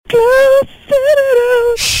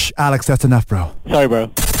Shh, Alex, that's enough, bro. Sorry, bro.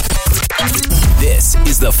 This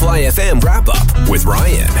is the Fly FM Wrap-Up with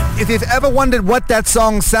Ryan. If you've ever wondered what that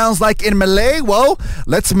song sounds like in Malay, well,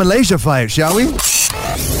 let's Malaysiafy it, shall we?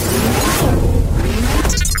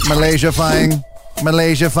 Malaysiafying.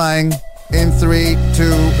 In 3,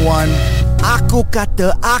 2, 1. Aku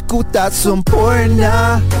kata aku tak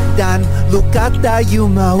sempurna, dan lu kata you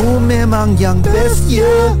mahu memang yang best,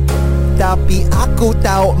 yeah. Tapi aku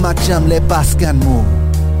tahu macam lepaskanmu.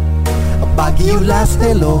 Bagi you last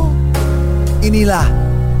hello, inilah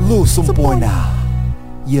lu sempurna,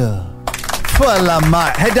 yeah.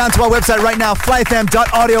 Alamak. Head down to our website right now,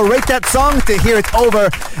 flyfm.audio. Rate that song to hear it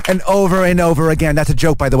over and over and over again. That's a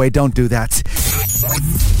joke, by the way. Don't do that.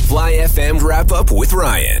 Fly FM Wrap-Up with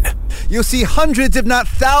Ryan. You'll see hundreds, if not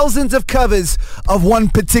thousands, of covers of one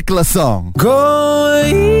particular song. Go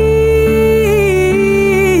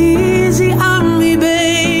easy on me,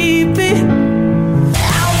 baby.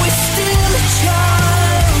 Now we're still a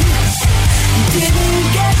child.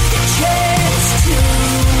 Didn't get the chance to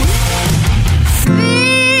feel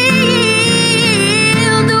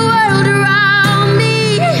the world around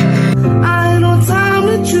me. I know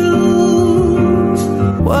time to choose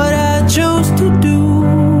what I chose to do.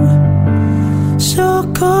 So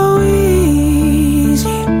go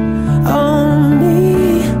easy on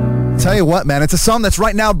me. Tell you what, man, it's a song that's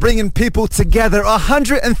right now bringing people together.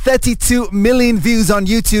 132 million views on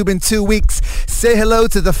YouTube in 2 weeks. Say hello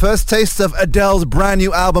to the first taste of Adele's brand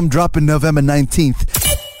new album dropping November 19th.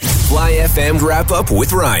 Fly FM Wrap-Up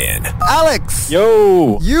with Ryan. Alex!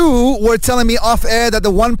 Yo! You were telling me off air that the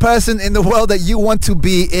one person in the world that you want to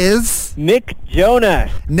be is... Nick Jonas.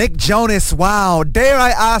 Nick Jonas, wow. Dare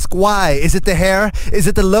I ask why? Is it the hair? Is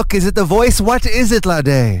it the look? Is it the voice? What is it,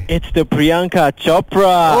 Lade? It's the Priyanka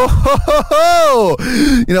Chopra. Oh, ho, ho, ho.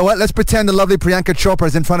 You know what? Let's pretend the lovely Priyanka Chopra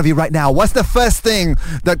is in front of you right now. What's the first thing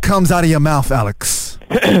that comes out of your mouth, Alex?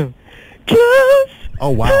 Close.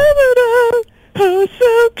 Oh, wow. Oh,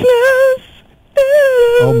 so close.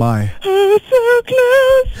 Oh, my. Oh, so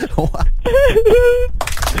close.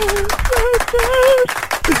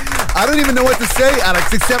 I don't even know what to say,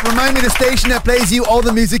 Alex, except remind me the station that plays you all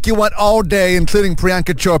the music you want all day, including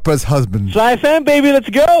Priyanka Chopra's husband. Fly FM, baby, let's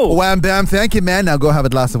go. Wham bam, thank you, man. Now go have a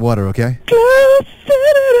glass of water, okay? Close.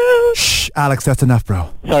 Shh, Alex, that's enough, bro.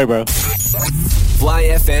 Sorry, bro. Fly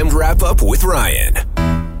FM Wrap-Up with Ryan.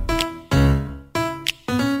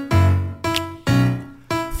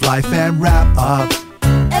 Fly Fam Wrap Up.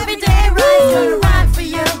 Every day Ryan's gonna ride for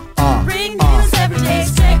you. Bring news every day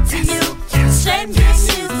straight to you. Trending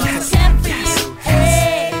news can for you.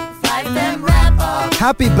 Hey, Fly FM Wrap Up.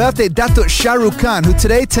 Happy birthday, Datuk Shah Rukh Khan, who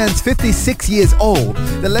today turns 56 years old.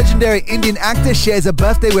 The legendary Indian actor shares a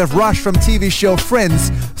birthday with Rush from TV show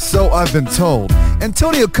Friends, so I've been told.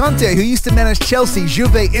 Antonio Conte, who used to manage Chelsea,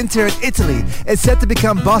 Juve, Inter and Italy, is set to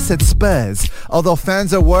become boss at Spurs, although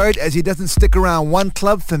fans are worried as he doesn't stick around one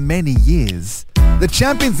club for many years. The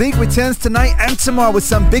Champions League returns tonight and tomorrow with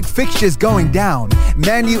some big fixtures going down.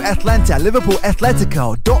 Man U Atlanta, Liverpool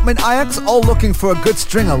Atletico, Dortmund Ajax all looking for a good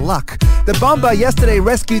string of luck. The bomber yesterday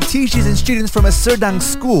rescued teachers and students from a Serdang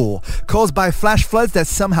school caused by flash floods that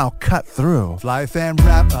somehow cut through. Fly Fam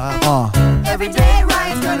Wrap Up. Every day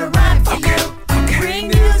Ryan's gonna ride for you. Bring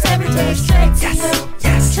news every day straight to you.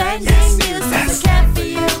 Trending news can for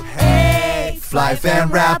you. Hey, Fly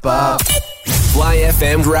Fam Wrap Up. Fly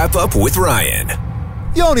FM Wrap-Up with Ryan.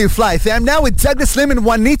 Yo, new Fly Fam, now with Douglas Slim and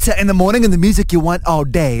Juanita in the morning and the music you want all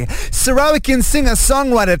day. Sarawakian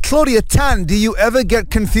singer-songwriter Claudia Tan, do you ever get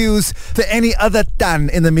confused for any other Tan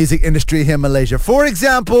in the music industry here in Malaysia? For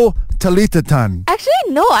example, Talita Tan. Actually,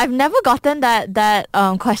 no, I've never gotten that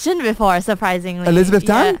question before, surprisingly. Elizabeth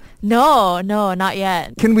Tan? Yeah. No, not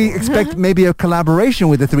yet. Can we expect maybe a collaboration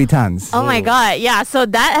with the three Tans? Oh my god, yeah, so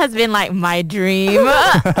that has been like my dream. So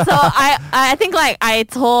I think like I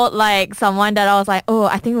told like someone that I was like, oh,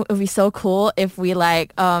 I think it would be so cool if we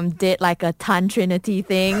like did like a Tan Trinity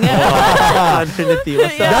thing. Tan Trinity,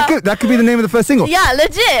 what's up? That could be the name of the first single. Yeah,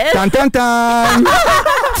 legit. Tan tan tan.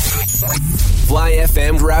 Fly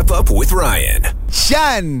FM Wrap-Up with Ryan.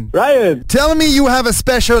 Shan, Ryan. tell me you have a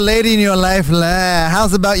special lady in your life.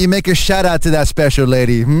 How's about you make a shout out to that special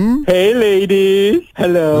lady? Hey, ladies.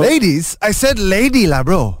 Hello. Ladies? I said lady la,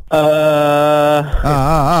 bro. Hi,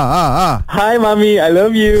 mommy. I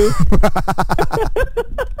love you.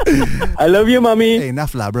 I love you, mommy. Hey,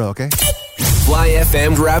 enough la, bro, okay? Fly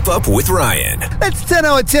FM Wrap-Up with Ryan. Let's turn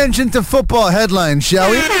our attention to football headlines, shall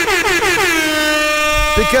we?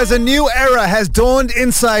 Because a new era has dawned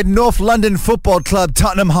inside North London football club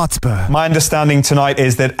Tottenham Hotspur. My understanding tonight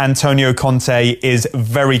is that Antonio Conte is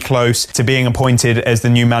very close to being appointed as the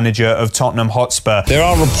new manager of Tottenham Hotspur. There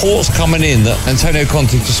are reports coming in that Antonio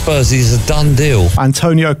Conte to Spurs is a done deal.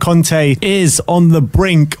 Antonio Conte is on the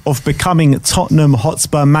brink of becoming Tottenham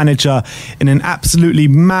Hotspur manager in an absolutely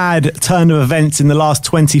mad turn of events in the last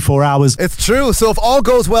 24 hours. It's true. So if all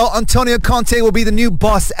goes well, Antonio Conte will be the new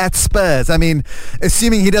boss at Spurs. I mean,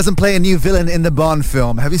 assuming he doesn't play a new villain in the Bond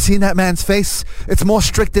film. Have you seen that man's face? It's more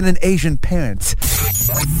strict than an Asian parent.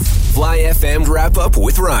 Fly FM wrap up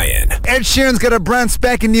with Ryan. Ed Sheeran's got a brand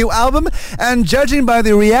spanking new album, and judging by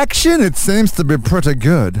the reaction, it seems to be pretty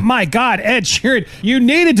good. My God, Ed Sheeran, you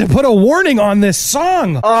needed to put a warning on this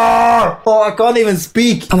song. Oh, I can't even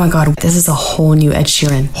speak. Oh my God, this is a whole new Ed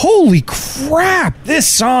Sheeran. Holy crap, this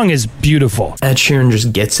song is beautiful. Ed Sheeran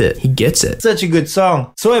just gets it. He gets it. Such a good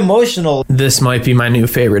song. So emotional. This might be my new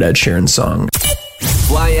favorite Ed Sheeran song.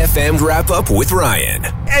 Fly FM wrap up with Ryan.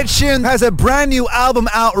 Ed Sheeran has a brand new album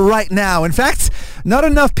out right now. In fact, not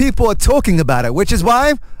enough people are talking about it, which is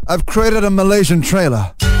why I've created a Malaysian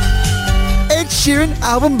trailer. Ed Sheeran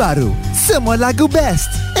album baru, semua lagu best.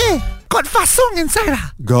 Got fast song inside.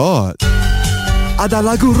 God. Ada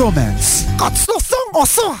lagu romance. Got slow song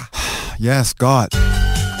also. Yes, God.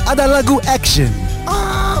 Ada lagu action.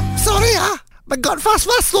 Sorry but got fast,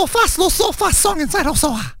 slow song inside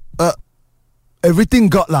also. Everything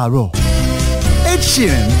got lah, bro. Ed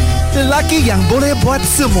Sheeran, lelaki yang boleh buat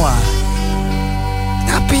semua.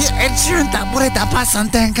 Tapi Ed Sheeran tak boleh dapat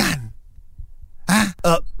santan kan?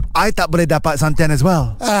 I tak boleh dapat santan as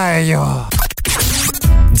well. Ayo.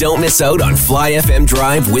 Don't miss out on Fly FM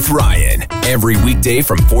Drive with Ryan. Every weekday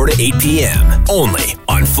from 4 to 8 p.m. Only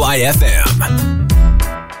on Fly FM.